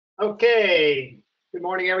Okay, good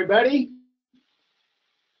morning, everybody.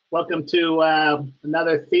 Welcome to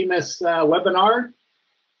another Themis webinar.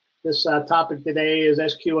 This topic today is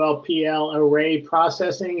SQL PL array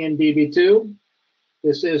processing in Db2.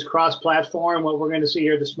 This is cross-platform. What we're going to see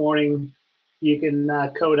here this morning, you can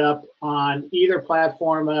code up on either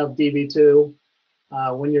platform of Db2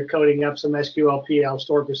 when you're coding up some SQL PL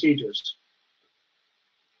stored procedures.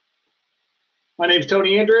 My name is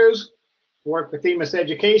Tony Andrews. Work for Themis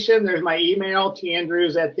Education. There's my email,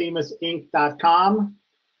 tandrews@themisinc.com.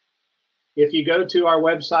 If you go to our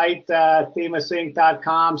website,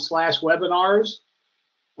 themisinc.com/webinars,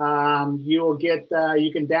 you will get,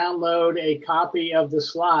 you can download a copy of the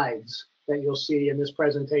slides that you'll see in this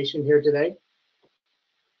presentation here today.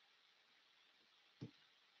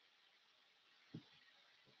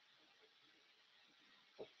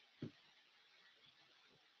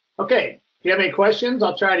 Okay. If you have any questions,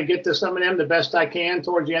 I'll try to get to some of them the best I can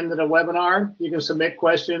towards the end of the webinar. You can submit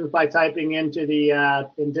questions by typing into the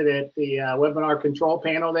webinar control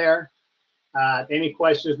panel there. Any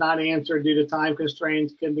questions not answered due to time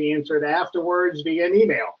constraints can be answered afterwards via an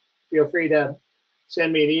email. Feel free to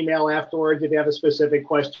send me an email afterwards if you have a specific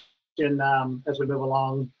question as we move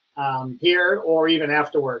along here or even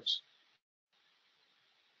afterwards.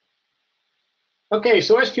 Okay,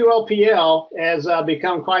 so SQL PL has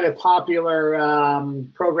become quite a popular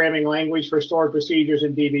programming language for stored procedures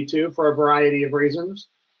in Db2 for a variety of reasons.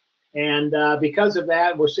 And because of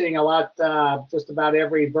that, we're seeing a lot, just about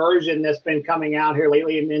every version that's been coming out here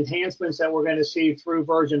lately, and enhancements that we're going to see through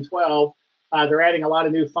version 12. They're adding a lot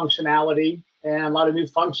of new functionality and a lot of new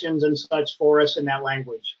functions and such for us in that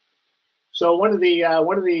language. So one of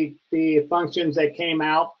the functions that came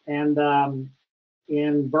out and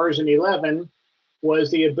in version 11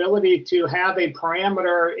 was the ability to have a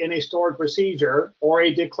parameter in a stored procedure or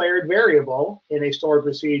a declared variable in a stored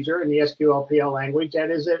procedure in the SQL PL language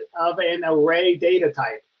that is of an array data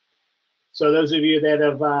type. So those of you that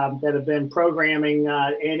have been programming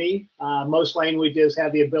most languages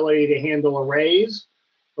have the ability to handle arrays,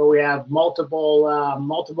 but we have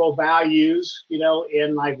multiple values, you know,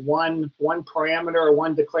 in like one parameter or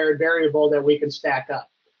one declared variable that we can stack up.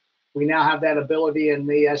 We now have that ability in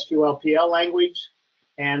the SQL PL language,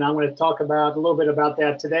 and I'm going to talk about a little bit about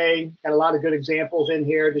that today. Got a lot of good examples in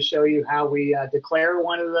here to show you how we declare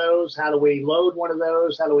one of those, how do we load one of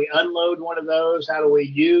those, how do we unload one of those, how do we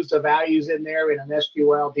use the values in there in an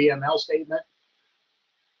SQL DML statement.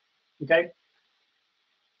 Okay.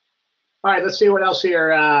 All right, let's see what else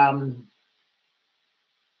here.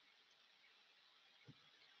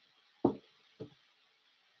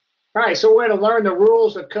 All right, so we're going to learn the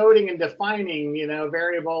rules of coding and defining, you know,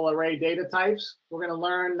 variable array data types. We're going to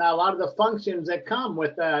learn a lot of the functions that come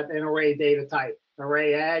with an array data type.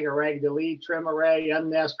 Array ag, array delete, trim array,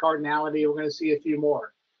 unnest, cardinality. We're going to see a few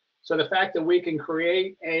more. So the fact that we can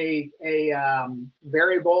create a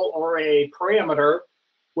variable or a parameter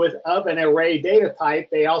of an array data type,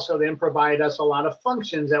 they also then provide us a lot of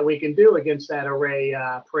functions that we can do against that array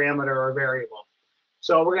parameter or variable.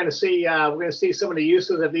 So we're going to see some of the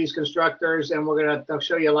uses of these constructors, and we're going to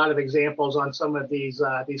show you a lot of examples on some of these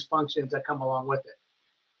functions that come along with it.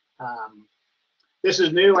 This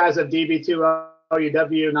is new as of Db2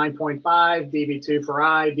 OUW 9.5, Db2 for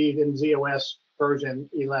I, and ZOS version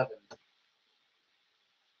 11.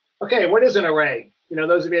 Okay, what is an array? You know,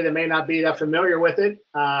 those of you that may not be that familiar with it,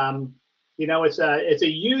 you know, it's a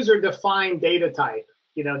user-defined data type.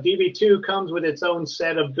 You know, Db2 comes with its own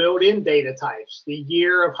set of built-in data types. The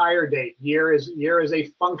year of hire date. Year is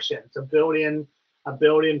a function. It's a built-in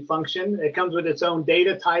function. It comes with its own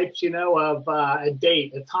data types, you know, of a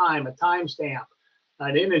date, a time, a timestamp,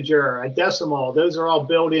 an integer, a decimal. Those are all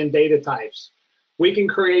built-in data types. We can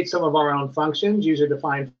create some of our own functions,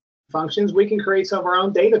 user-defined functions. We can create some of our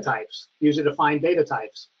own data types, user-defined data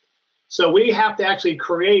types. So we have to actually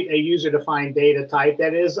create a user-defined data type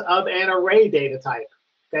that is of an array data type.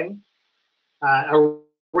 Okay,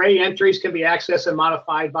 array entries can be accessed and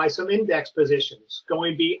modified by some index positions,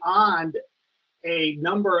 going beyond a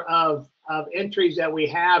number of entries that we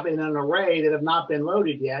have in an array that have not been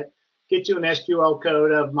loaded yet. Get you an SQL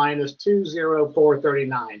code of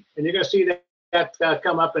 -20439, and you're going to see that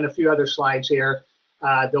come up in a few other slides here.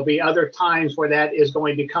 There'll be other times where that is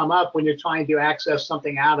going to come up when you're trying to access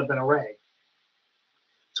something out of an array.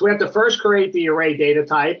 So we have to first create the array data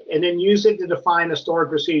type and then use it to define a stored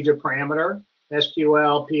procedure parameter,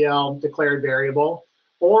 SQL PL declared variable,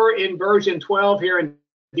 or in version 12 here in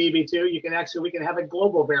Db2, we can have a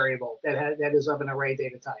global variable that is of an array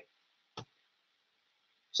data type.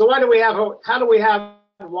 So why do we have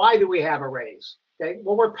arrays? Okay,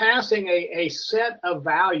 well, we're passing a set of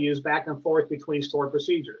values back and forth between stored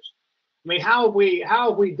procedures. I mean, how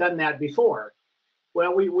have we done that before?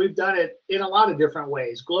 Well, we've done it in a lot of different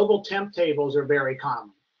ways. Global temp tables are very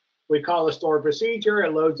common. We call a stored procedure,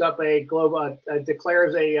 it loads up a global,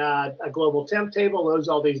 declares a global temp table, loads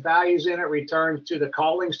all these values in it, returns to the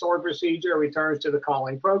calling stored procedure, returns to the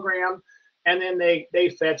calling program, and then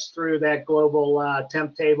they fetch through that global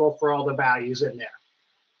temp table for all the values in there.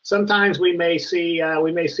 Sometimes we may see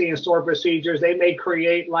in stored procedures, they may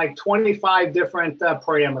create like 25 different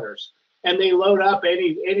parameters, and they load up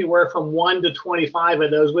anywhere from 1 to 25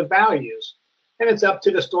 of those with values. And it's up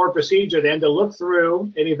to the stored procedure then to look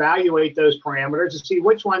through and evaluate those parameters to see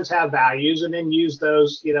which ones have values and then use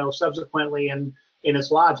those, subsequently in its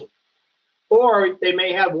logic. Or they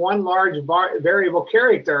may have one large variable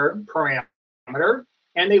character parameter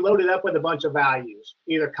and they load it up with a bunch of values,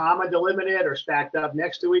 either comma delimited or stacked up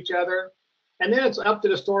next to each other. And then it's up to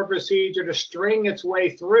the stored procedure to string its way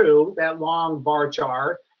through that long bar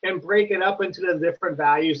chart and break it up into the different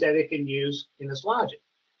values that it can use in its logic.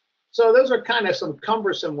 So those are kind of some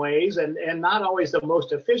cumbersome ways and not always the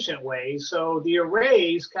most efficient ways. So the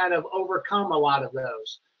arrays kind of overcome a lot of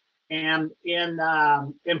those. And in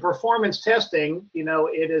performance testing,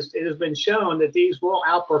 it has been shown that these will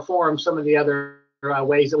outperform some of the other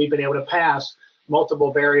ways that we've been able to pass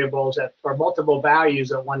multiple variables or multiple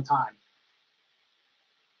values at one time.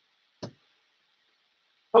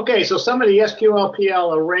 Okay, so some of the SQL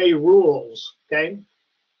PL array rules, okay?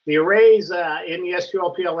 The arrays in the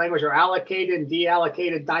SQL PL language are allocated and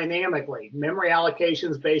deallocated dynamically. Memory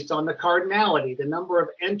allocations based on the cardinality, the number of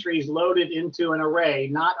entries loaded into an array,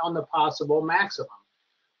 not on the possible maximum.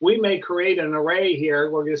 We may create an array here.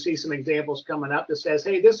 We're going to see some examples coming up that says,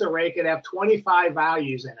 hey, this array could have 25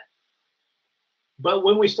 values in it. But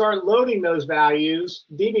when we start loading those values,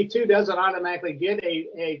 Db2 doesn't automatically get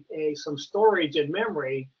some storage in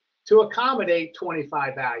memory to accommodate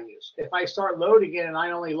 25 values. If I start loading it and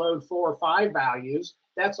I only load 4 or 5 values,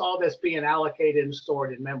 that's all that's being allocated and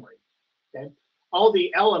stored in memory. Okay? All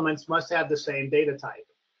the elements must have the same data type.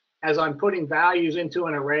 As I'm putting values into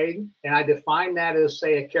an array and I define that as,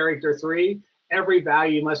 say, a character 3, every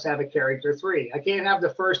value must have a character 3. I can't have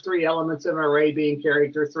the first 3 elements of an array being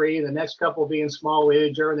character 3, the next couple being small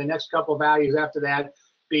integer, and the next couple values after that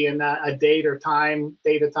being a date or time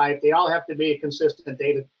data type. They all have to be a consistent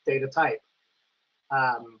data type.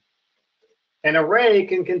 An array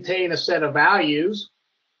can contain a set of values.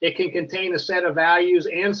 It can contain a set of values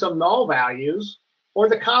and some null values, or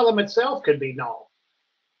the column itself could be null.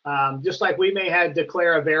 Just like we may have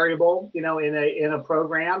declare a variable, in a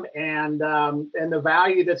program, and the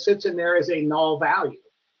value that sits in there is a null value.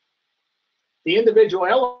 The individual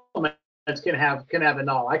elements can have a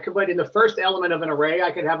null. I could put in the first element of an array,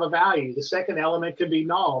 I could have a value. The second element could be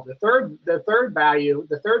null. The third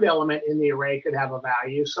element in the array could have a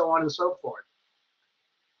value, so on and so forth.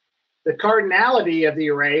 The cardinality of the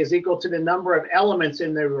array is equal to the number of elements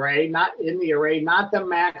in the array, not the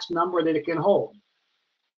max number that it can hold.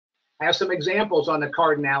 I have some examples on the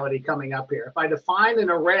cardinality coming up here. If I define an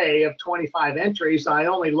array of 25 entries, I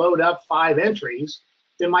only load up 5 entries,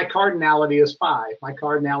 then my cardinality is 5. My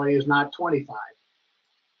cardinality is not 25.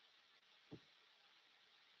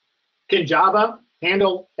 Can Java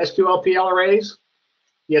handle SQL PL arrays?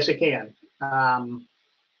 Yes, it can.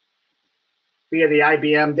 Via the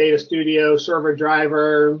IBM Data Studio server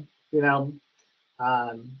driver,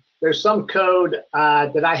 there's some code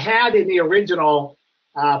that I had in the original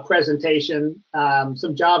presentation,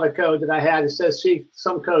 some Java code that I had. It says see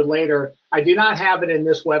some code later. I do not have it in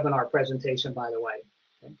this webinar presentation, by the way.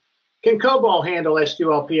 Okay. Can COBOL handle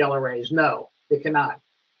SQL PL arrays? No, it cannot.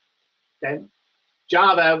 Okay.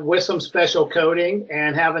 Java, with some special coding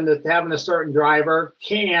and having a certain driver,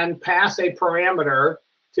 can pass a parameter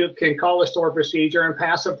can call a store procedure and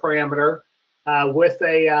pass a parameter with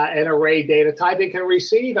an array data type. It can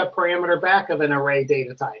receive a parameter back of an array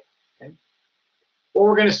data type. Okay. What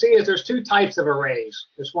we're going to see is there's 2 types of arrays.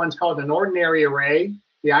 This one's called an ordinary array.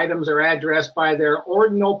 The items are addressed by their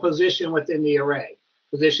ordinal position within the array.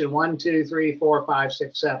 Position 1, 2, 3, 4, 5,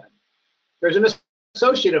 6, 7. There's an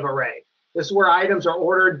associative array. This is where items are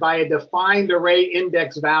ordered by a defined array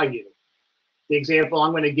index value. The example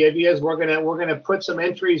I'm going to give you is we're going to put some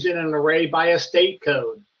entries in an array by a state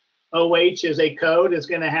code. OH is a code. It's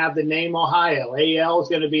going to have the name Ohio. AL is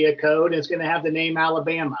going to be a code. It's going to have the name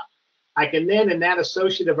Alabama. I can then, in that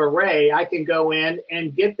associative array, I can go in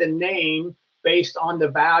and get the name based on the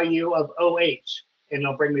value of OH, and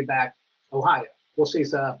it'll bring me back Ohio. We'll see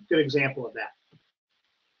a good example of that.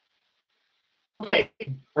 Okay,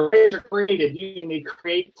 arrays are created using the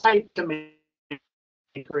create type command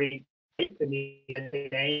create the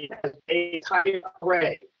name as a type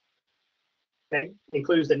array. That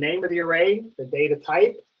includes the name of the array, the data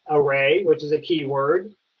type, array, which is a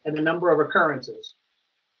keyword, and the number of occurrences.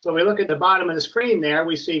 So we look at the bottom of the screen there,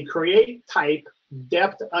 we see create type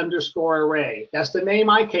depth underscore array. That's the name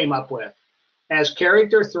I came up with as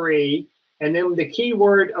character 3, and then the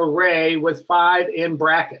keyword array with 5 in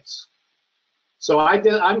brackets. So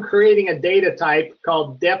I'm creating a data type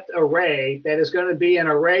called depth array that is going to be an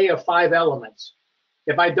array of 5 elements.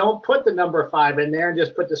 If I don't put the number 5 in there and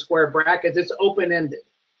just put the square brackets, it's open-ended.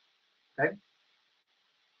 Okay.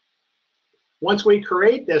 Once we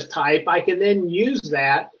create this type, I can then use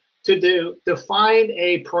that to define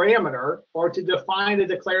a parameter or to define a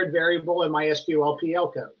declared variable in my SQL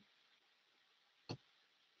PL code.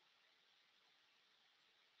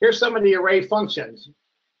 Here's some of the array functions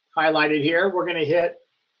highlighted here. We're going to hit,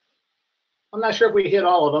 I'm not sure if we hit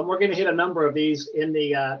all of them. We're going to hit a number of these in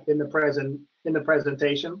the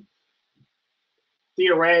presentation. The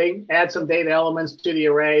array, add some data elements to the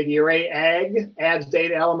array. The array ag adds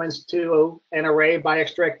data elements to an array by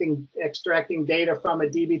extracting data from a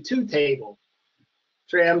Db2 table.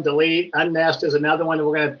 Trim, delete, unnest is another one that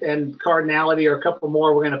we're going to, and cardinality are a couple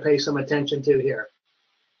more we're going to pay some attention to here.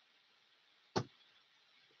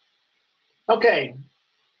 Okay,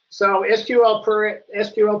 so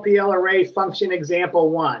SQL PL array function example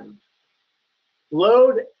 1.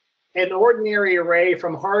 Load an ordinary array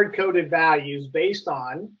from hard-coded values based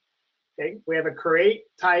on, okay, we have a create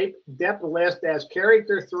type depth list as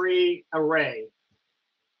character 3 array.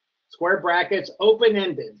 Square brackets,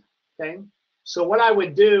 open-ended, okay? So what I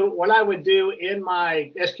would do in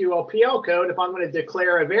my SQL PL code, if I'm going to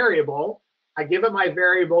declare a variable, I give it my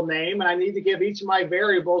variable name, and I need to give each of my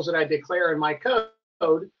variables that I declare in my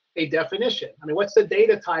code a definition. I mean, what's the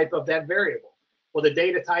data type of that variable? Well, the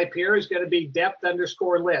data type here is going to be depth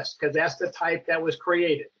underscore list because that's the type that was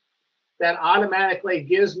created. That automatically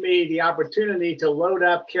gives me the opportunity to load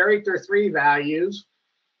up character 3 values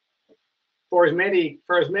for as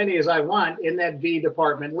many as I want in that V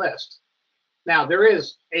department list. Now, there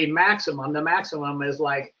is a maximum. The maximum is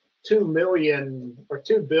like 2 million or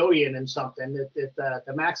 2 billion and something.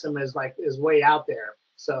 The maximum is way out there.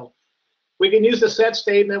 So we can use the set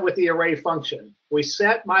statement with the array function. We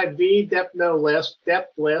set my V depth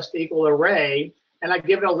list equal array, and I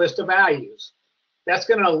give it a list of values. That's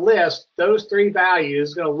going to list those 3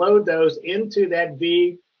 values, going to load those into that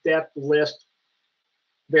V depth list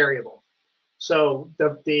variable. So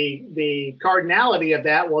the cardinality of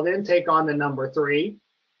that will then take on the number 3.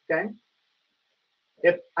 Okay.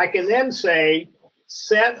 If I can then say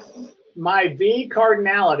set my V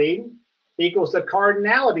cardinality equals the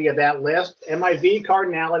cardinality of that list, and my V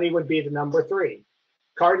cardinality would be the number 3.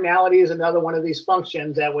 Cardinality is another one of these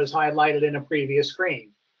functions that was highlighted in a previous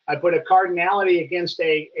screen. I put a cardinality against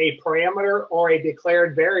a parameter or a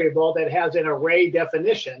declared variable that has an array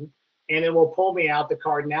definition, and it will pull me out the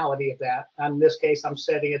cardinality of that. In this case, I'm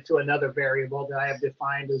setting it to another variable that I have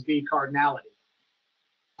defined as V cardinality.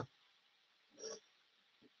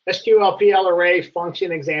 SQL PL array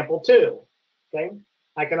function example 2. Okay.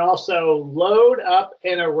 I can also load up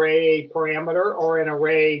an array parameter or an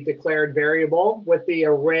array declared variable with the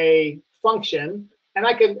array function, and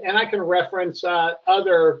I can reference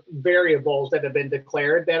other variables that have been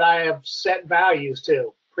declared that I have set values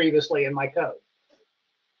to previously in my code.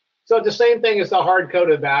 So the same thing as the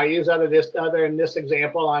hard-coded values. Other in this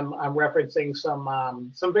example, I'm referencing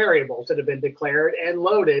some variables that have been declared and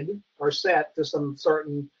loaded or set to some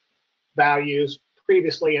certain values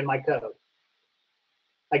previously in my code.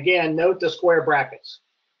 Again, note the square brackets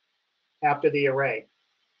after the array.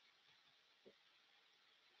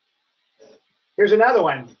 Here's another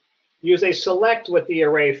one. Use a select with the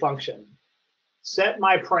array function. Set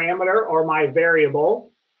my parameter or my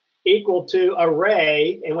variable equal to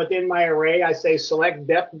array, and within my array, I say select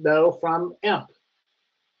depth no from emp.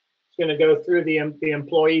 It's going to go through the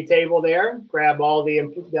employee table there, grab all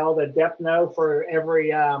the depth no for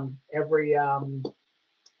every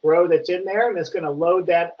row that's in there, and it's going to load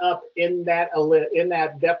that up in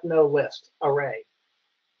that depth no list array.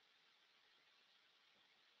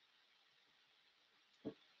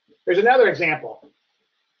 There's another example.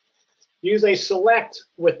 Use a select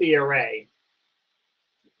with the array.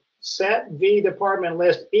 Set V department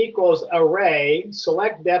list equals array,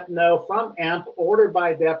 select depth no from emp, ordered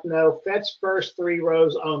by depth no, fetch first 3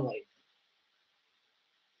 rows only.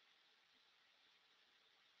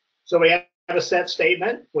 So we have a set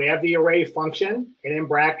statement, we have the array function, and in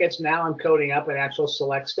brackets, now I'm coding up an actual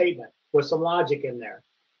select statement with some logic in there.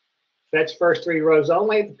 Fetch first 3 rows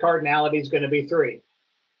only, the cardinality is going to be 3.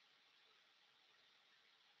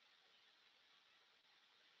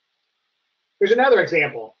 Here's another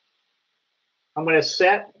example. I'm going to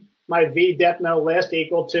set my vdepno list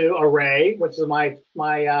equal to array, which is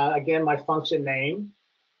again my function name.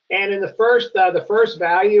 And in the first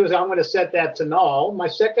value is I'm going to set that to null. My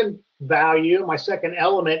second value, my second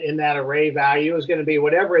element in that array value is going to be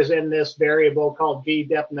whatever is in this variable called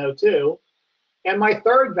vdepno2. And my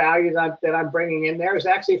third value that I'm bringing in there is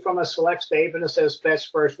actually from a select statement that says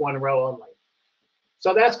fetch first one row only.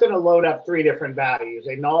 So that's going to load up three different values: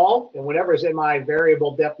 a null, and whatever is in my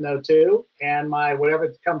variable depno2, and my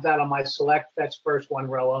whatever comes out on my select fetch first one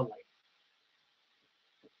row only.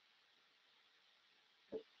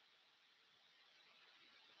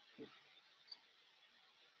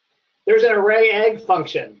 There's an array egg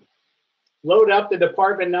function. Load up the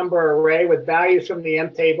department number array with values from the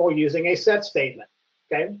M table using a set statement.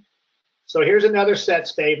 Okay. So here's another set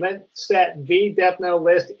statement: set vdepno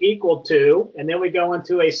list equal to, and then we go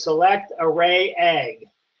into a select array egg.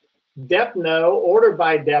 Depno, order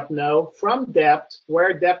by depno, from dept,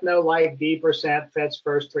 where depno like d% fetch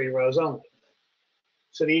first three rows only.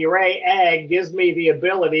 So the array egg gives me the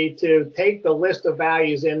ability to take the list of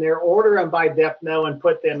values in there, order them by depno, and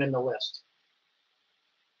put them in the list.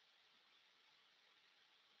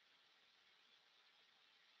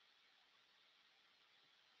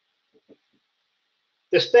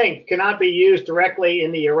 Distinct cannot be used directly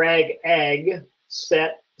in the array egg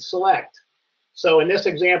set select. So in this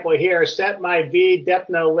example here, set my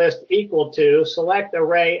vdepno list equal to, select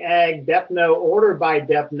array egg depno order by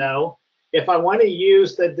depno. If I want to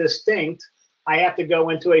use the distinct, I have to go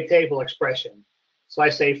into a table expression. So I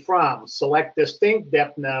say from, select distinct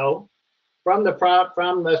depno from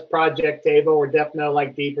this project table where depno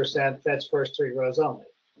like d% fetch first three rows only.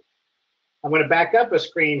 I'm going to back up a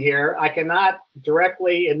screen here. I cannot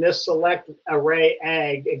directly in this select array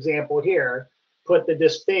egg example here put the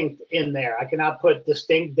distinct in there. I cannot put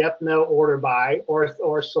distinct depno order by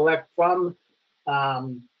or select from. Well,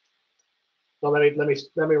 let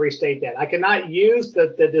me restate that. I cannot use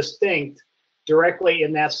the distinct directly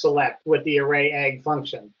in that select with the array egg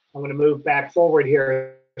function. I'm going to move back forward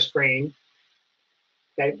here screen.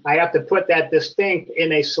 Okay, I have to put that distinct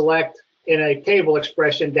in a select in a table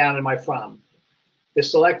expression down in my from. The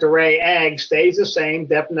select array egg stays the same,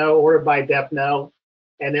 depno ordered by depno,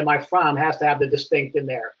 and then my from has to have the distinct in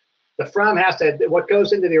there. The from has to, what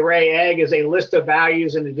goes into the array egg is a list of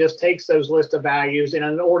values, and it just takes those list of values in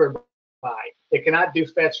an order by. It cannot do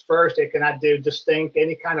fetch first, it cannot do distinct,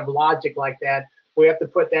 any kind of logic like that. We have to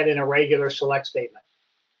put that in a regular select statement.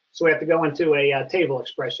 So we have to go into a table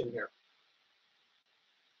expression here.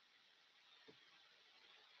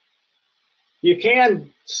 You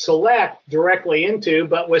can select directly into,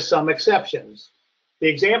 but with some exceptions. The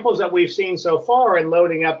examples that we've seen so far in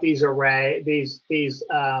loading up these array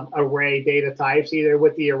data types, either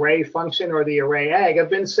with the array function or the array egg,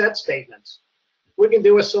 have been set statements. We can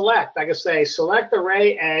do a select. I can say select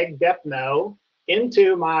array egg depno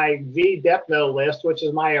into my vdepno list, which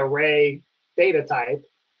is my array data type,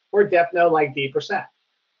 or depno like d%.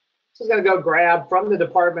 So it's going to go grab from the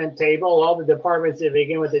department table all the departments that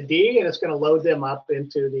begin with a D, and it's going to load them up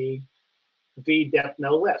into the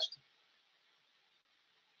vdepno list.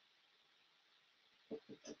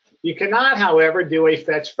 You cannot, however, do a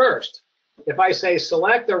fetch first. If I say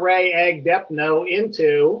select array egg depno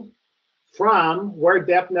into from where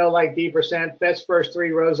depno like d% fetch first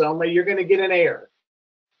three rows only, you're going to get an error.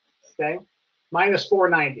 Okay, minus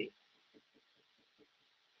 490.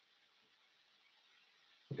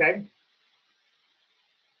 Okay.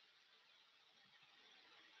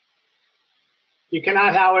 You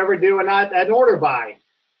cannot, however, do an order by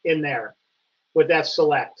in there with that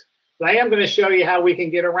select. But I am going to show you how we can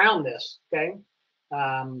get around this. Okay.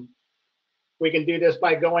 We can do this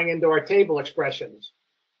by going into our table expressions.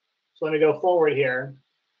 So let me go forward here.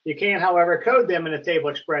 You can, however, code them in a table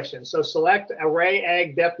expression. So select array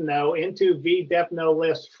egg depno into vdepno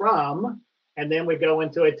list from, and then we go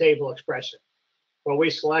into a table expression. Where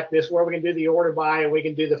we select this, where we can do the order by, and we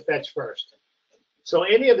can do the fetch first. So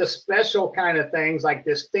any of the special kind of things like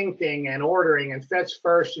distincting and ordering and fetch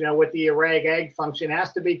first, with the array egg function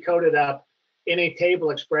has to be coded up in a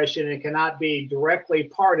table expression and cannot be directly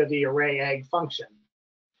part of the array egg function.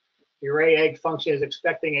 The array egg function is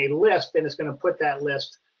expecting a list, and it's going to put that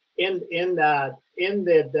list in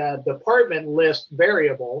the department list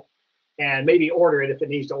variable, and maybe order it if it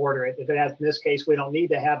needs to order it. If it has, in this case, we don't need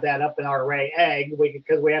to have that up in our array egg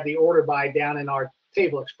because we have the order by down in our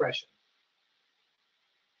table expression.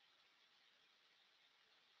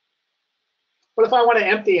 What if I want to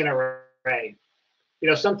empty an array?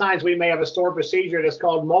 Sometimes we may have a stored procedure that's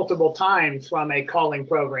called multiple times from a calling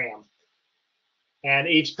program. And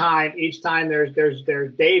each time there's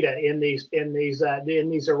data in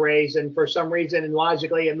these arrays, and for some reason and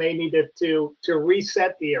logically it may need to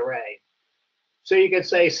reset the array. So you could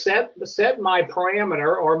say set my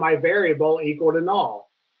parameter or my variable equal to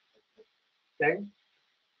null. Okay.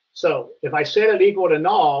 So if I set it equal to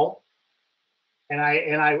null, and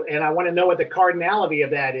I want to know what the cardinality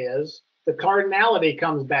of that is, the cardinality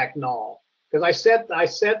comes back null because I set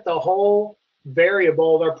the whole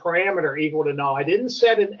variable, their parameter equal to null. I didn't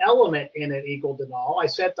set an element in it equal to null. I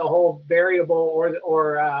set the whole variable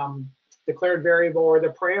or declared variable or the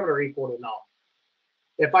parameter equal to null.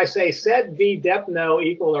 If I say set v_depno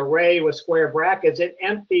equal array with square brackets, it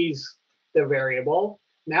empties the variable.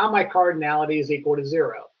 Now my cardinality is equal to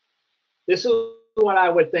 0. This is what I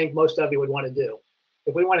would think most of you would want to do.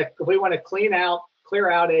 If we want to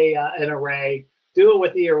clear out an array, do it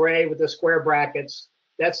with the array with the square brackets.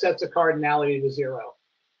 That sets the cardinality to 0.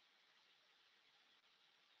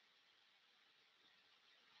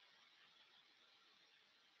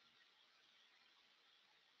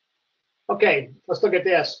 Okay, let's look at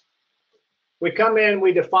this. We come in,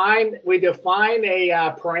 we define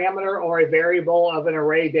a parameter or a variable of an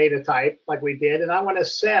array data type, like we did, and I want to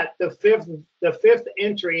set the fifth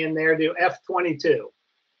entry in there to F22.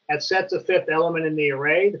 That sets the 5th element in the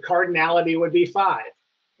array. The cardinality would be 5.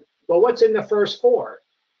 Well, what's in the first 4?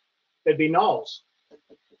 It'd be nulls.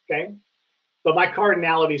 Okay, but my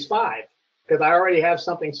cardinality is 5 because I already have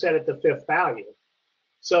something set at the 5th value.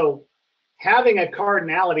 So having a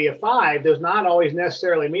cardinality of 5 does not always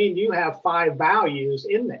necessarily mean you have 5 values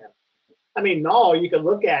in there. I mean, null you can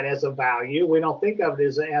look at as a value. We don't think of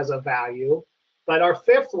it as a value, but our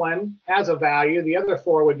 5th one has a value. The other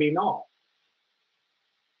 4 would be null.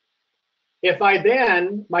 If I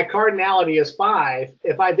then, my cardinality is 5,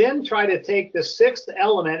 if I then try to take the 6th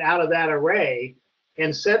element out of that array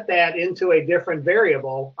and set that into a different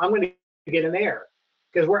variable, I'm going to get an error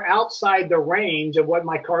because we're outside the range of what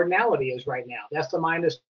my cardinality is right now. That's the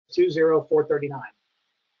minus 20439.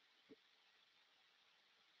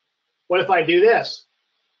 What if I do this?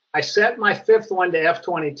 I set my 5th one to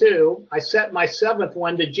F22, I set my 7th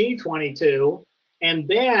one to G22, and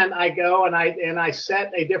then I go and I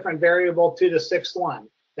set a different variable to the 6th one.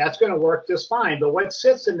 That's going to work just fine. But what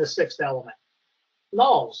sits in the 6th element?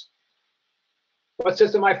 Nulls. What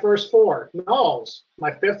sits in my first 4? Nulls.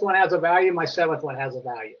 My 5th one has a value. My 7th one has a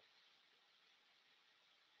value.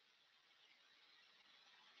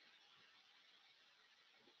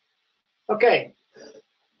 Okay.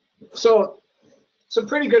 So some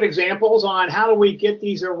pretty good examples on how do we get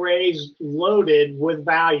these arrays loaded with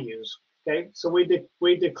values. Okay, so we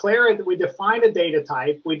define a data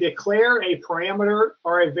type, we declare a parameter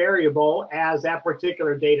or a variable as that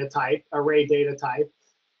particular data type, array data type,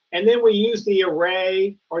 and then we use the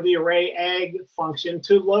array or the array egg function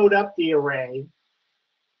to load up the array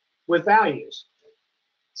with values.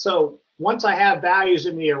 So once I have values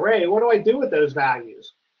in the array, what do I do with those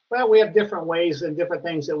values? Well, we have different ways and different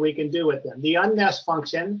things that we can do with them. The unnest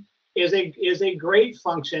function is a great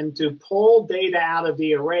function to pull data out of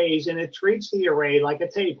the arrays, and it treats the array like a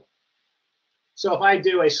table. So if I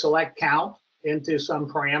do a select count into some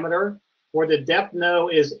parameter where the depno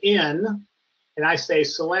is in, and I say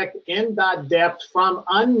select in.depth from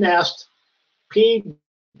unnest p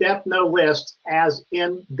depno list as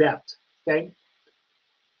in depth. Okay.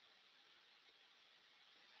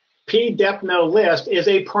 P depno list is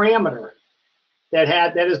a parameter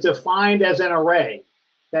that is defined as an array.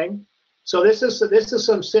 Okay, so this is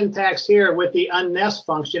some syntax here with the unnest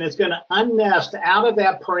function. It's going to unnest out of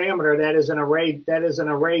that parameter that is an array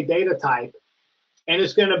data type, and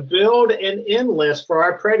it's going to build an in list for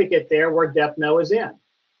our predicate there where depno is in.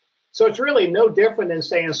 So it's really no different than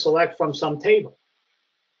saying select from some table.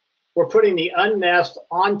 We're putting the unnest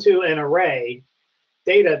onto an array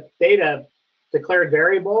data declared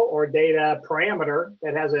variable or data parameter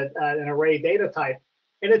that has an array data type,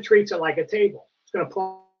 and it treats it like a table. It's going to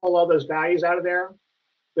pull all those values out of there,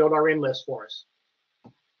 build our in list for us.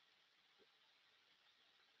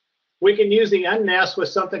 We can use the unnest with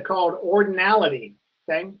something called ordinality.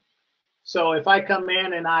 Okay, so if I come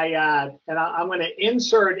in and I'm going to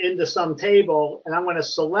insert into some table, and I'm going to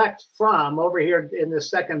select from over here in the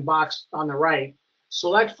second box on the right,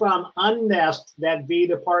 select from unnest that V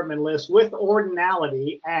department list with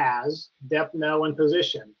ordinality as depno and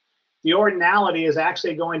position. The ordinality is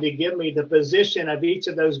actually going to give me the position of each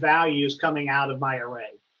of those values coming out of my array.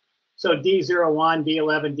 So D01,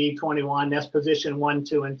 D11, D21, that's position 1,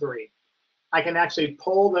 2, and 3. I can actually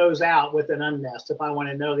pull those out with an unnest if I want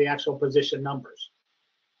to know the actual position numbers.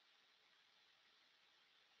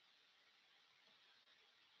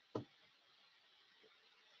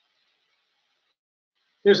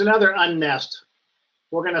 Here's another unnest.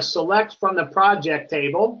 We're going to select from the project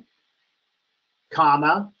table,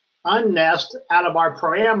 comma, unnest out of our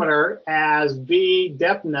parameter as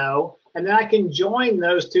v.depno, and then I can join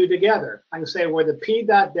those two together. I can say where the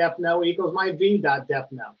p.depno equals my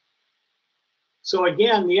v.depno. So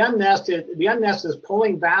again, the unnest is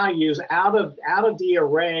pulling values out of the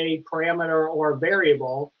array parameter or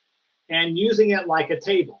variable and using it like a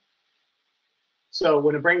table. So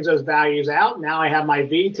when it brings those values out, now I have my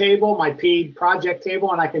v table, my p project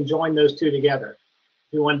table, and I can join those two together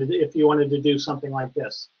if you wanted to do something like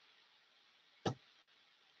this.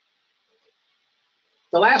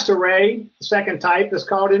 The last array, the second type, is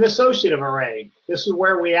called an associative array. This is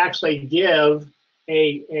where we actually give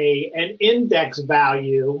an index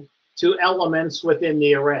value to elements within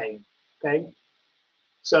the array. Okay,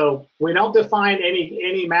 so we don't define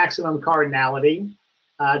any maximum cardinality.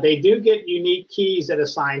 They do get unique keys that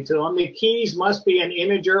assign to them. The keys must be an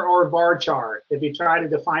integer or varchar. If you try to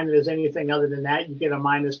define it as anything other than that, you get a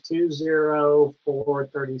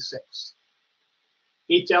 -20436.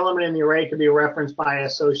 Each element in the array can be referenced by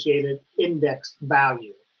associated index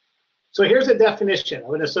value. So here's a definition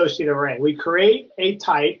of an associative array. We create a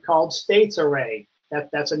type called states array.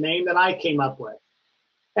 That's a name that I came up with.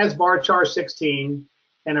 As varchar 16,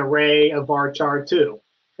 an array of varchar 2.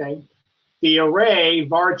 Okay. The array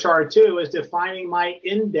varchar 2 is defining my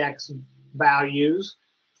index values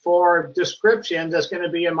for descriptions that's going to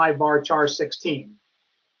be in my varchar 16.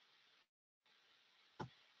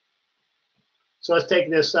 So let's take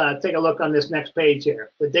a look on this next page here.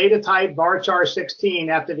 The data type varchar 16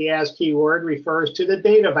 after the as keyword refers to the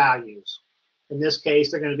data values. In this case,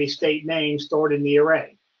 they're going to be state names stored in the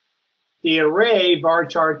array. The array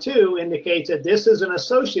varchar 2 indicates that this is an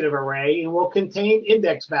associative array and will contain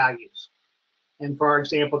index values. And for our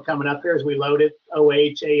example coming up here as we load it,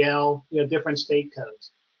 OH, AL, different state codes.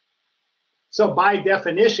 So by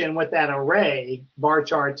definition with that array,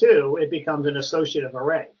 varchar 2, it becomes an associative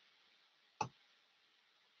array.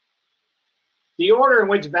 The order in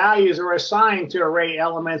which values are assigned to array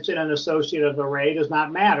elements in an associative array does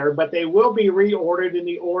not matter, but they will be reordered in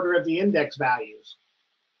the order of the index values.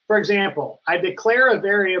 For example, I declare a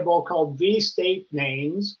variable called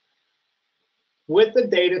vStateNames with the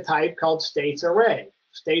data type called states array.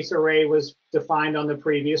 States array was defined on the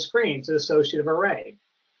previous screen. It's an associative array.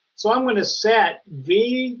 So I'm going to set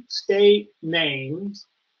vStateNames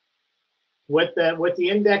with the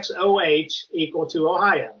index OH equal to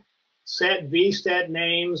Ohio. Set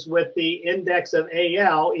vStateNames with the index of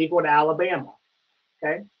AL equal to Alabama.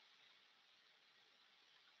 Okay.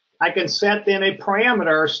 I can set then a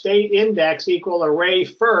parameter state index equal array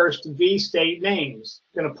first vStateNames.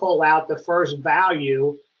 Going to pull out the first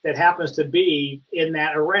value that happens to be in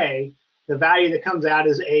that array. The value that comes out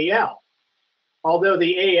is AL. Although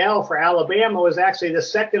the AL for Alabama was actually the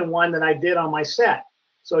second one that I did on my set.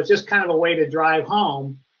 So it's just kind of a way to drive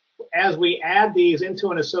home. As we add these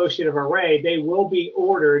into an associative array, they will be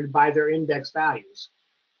ordered by their index values.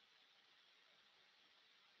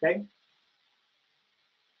 Okay.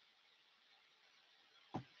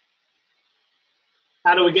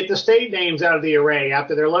 How do we get the state names out of the array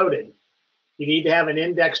after they're loaded? You need to have an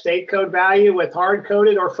index state code value with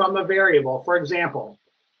hard-coded or from a variable. For example,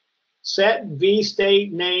 set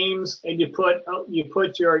vStateNames and you put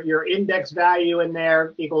your index value in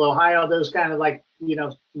there equal Ohio. Those kind of like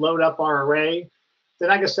load up our array.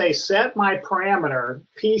 Then I can say set my parameter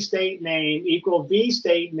pStateName equal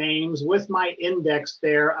vStateNames with my index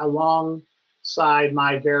there alongside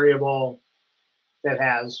my variable that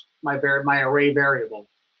has my array variable.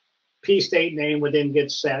 pStateName would then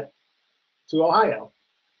get set to Ohio.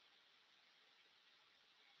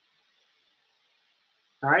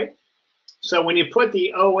 All right. So when you put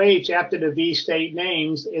the OH after the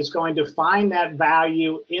vStateNames, it's going to find that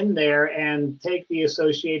value in there and take the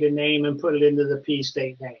associated name and put it into the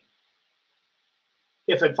pStateName,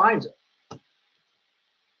 if it finds it.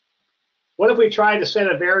 What if we try to set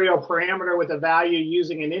a variable parameter with a value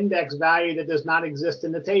using an index value that does not exist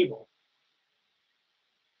in the table?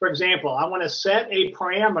 For example, I want to set a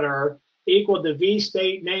parameter equal to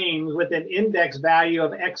vStateNames with an index value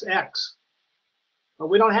of XX. But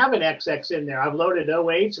we don't have an XX in there. I've loaded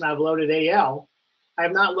OH and I've loaded AL. I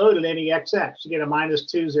have not loaded any XX. You get a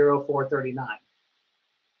 -20439.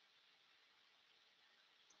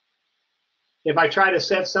 If I try to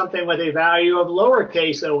set something with a value of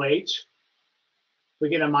lowercase OH, we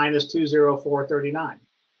get a -20439.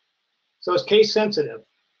 So it's case sensitive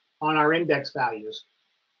on our index values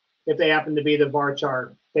if they happen to be the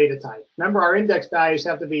varchar data type. Remember, our index values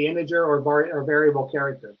have to be integer or variable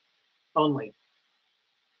character only.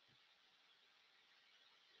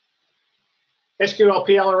 SQL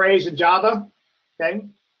PL arrays in Java. Okay,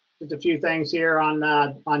 just a few things here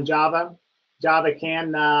on Java. Java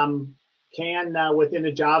can within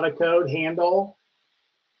the Java code handle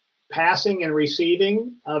passing and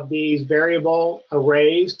receiving of these variable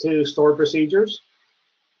arrays to stored procedures.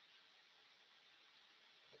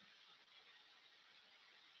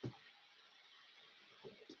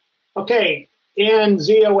 Okay, in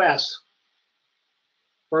ZOS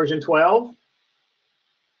version 12,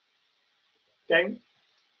 okay,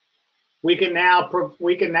 we can now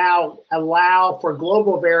allow for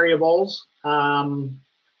global variables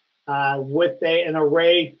with an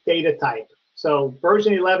array data type. So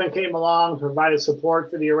version 11 came along, provided support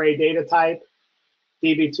for the array data type.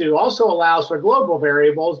 Db2 also allows for global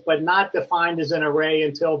variables, but not defined as an array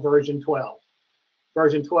until version 12.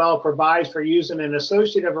 Version 12 provides for using an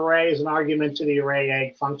associative array as an argument to the array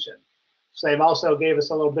egg function. So they've also gave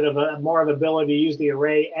us a little bit of more of ability to use the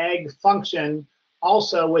array egg function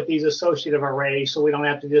also with these associative arrays, so we don't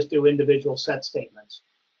have to just do individual set statements.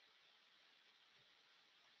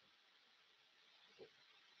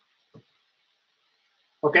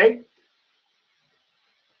 Okay,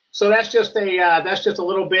 so that's just a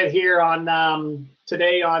little bit here on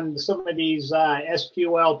today on some of these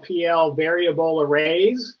SQL PL variable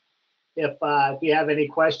arrays. If you have any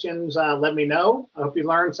questions, let me know. I hope you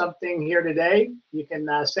learned something here today. You can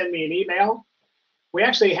send me an email. We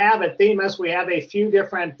actually have at Themis, we have a few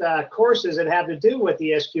different courses that have to do with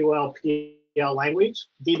the SQL PL language.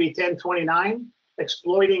 DB1029,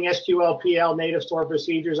 exploiting SQL PL native store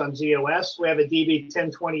procedures on ZOS. We have a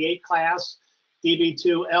DB1028 class,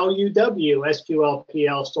 DB2 LUW SQL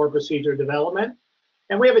PL store procedure development.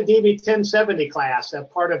 And we have a DB1070 class. As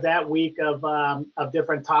part of that week of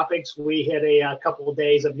different topics, we hit a couple of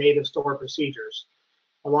days of native store procedures,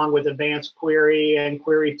 along with advanced query and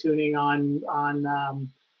query tuning on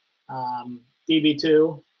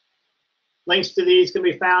DB2. Links to these can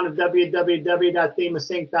be found at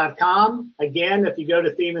www.themisinc.com. Again, if you go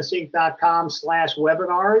to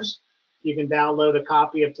themisinc.com/webinars, you can download a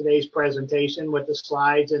copy of today's presentation with the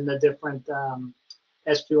slides and the different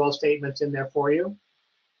SQL statements in there for you.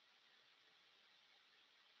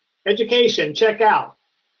 Education, check out.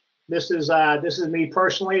 This is me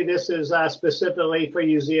personally. This is specifically for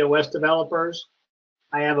you ZOS developers.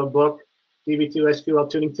 I have a book, DB2 SQL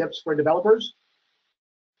Tuning Tips for Developers.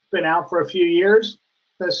 Been out for a few years.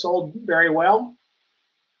 Has sold very well.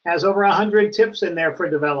 Has over 100 tips in there for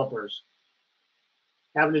developers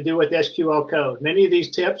having to do with SQL code. Many of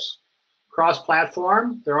these tips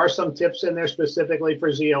cross-platform. There are some tips in there specifically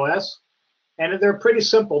for ZOS. And they're pretty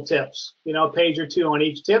simple tips, you know, a page or two on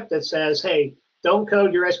each tip that says, hey, don't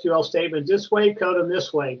code your SQL statement this way, code them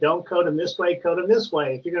this way. Don't code them this way, code them this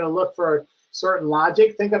way. If you're going to look for certain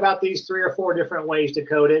logic, think about these 3 or 4 different ways to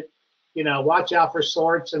code it. You know, watch out for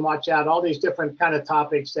sorts and watch out all these different kind of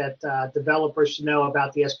topics that developers should know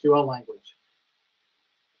about the SQL language.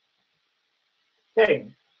 Okay,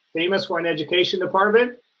 Themis, we're an education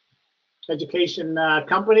department, education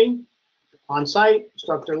company. On-site,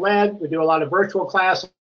 instructor-led. We do a lot of virtual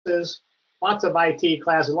classes, lots of IT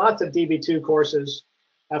classes, lots of DB2 courses,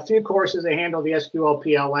 a few courses that handle the SQL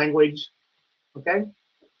PL language. Okay.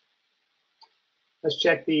 Let's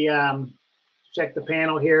check the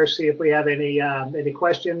panel here, see if we have any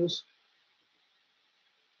questions.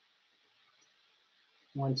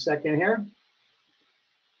 1 second here.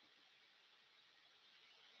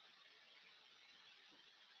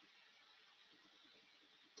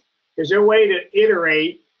 Is there a way to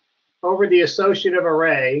iterate over the associative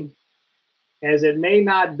array as it may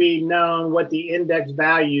not be known what the index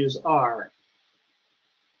values are?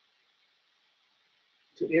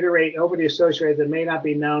 To iterate over the associative array that may not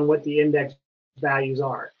be known what the index values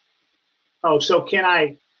are. Oh, so can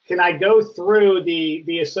I go through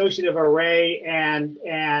the associative array and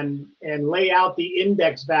lay out the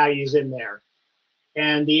index values in there?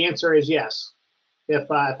 And the answer is yes. If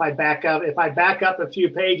I back up a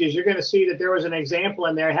few pages, you're going to see that there was an example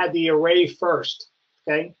in there. It had the array first.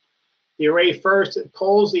 Okay, the array first, it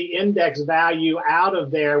pulls the index value out of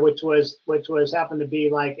there, which happened to be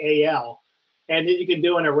like AL, and then you can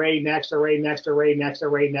do an array next, array next, array next,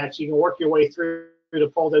 array next. You can work your way through to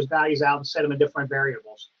pull those values out and set them in different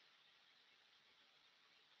variables.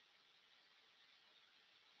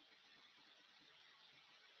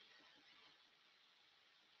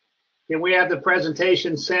 Can we have the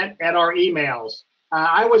presentation sent at our emails?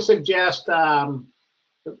 I would suggest that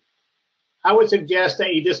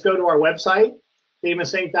you just go to our website,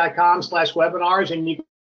 themisinc.com/webinars, and you can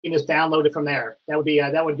just download it from there. That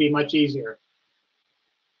would be much easier.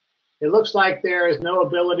 It looks like there is no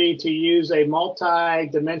ability to use a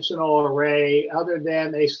multi-dimensional array other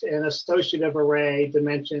than an associative array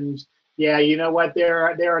dimensions. Yeah, you know what? There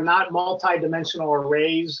are not multi-dimensional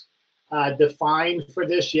arrays defined for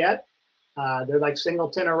this yet. They're like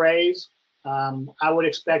singleton arrays. I would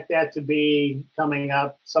expect that to be coming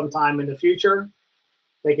up sometime in the future.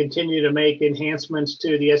 They continue to make enhancements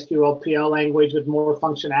to the SQL PL language with more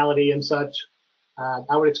functionality and such.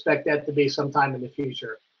 I would expect that to be sometime in the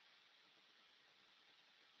future.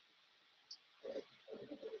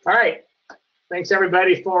 All right. Thanks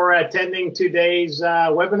everybody for attending today's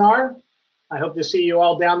webinar. I hope to see you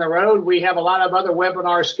all down the road. We have a lot of other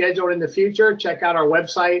webinars scheduled in the future. Check out our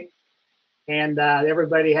website, and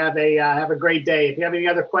everybody have a great day. If you have any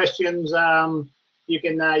other questions, you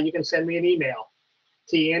can send me an email,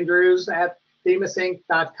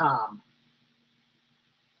 tandrews@themisinc.com.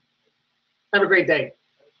 Have a great day.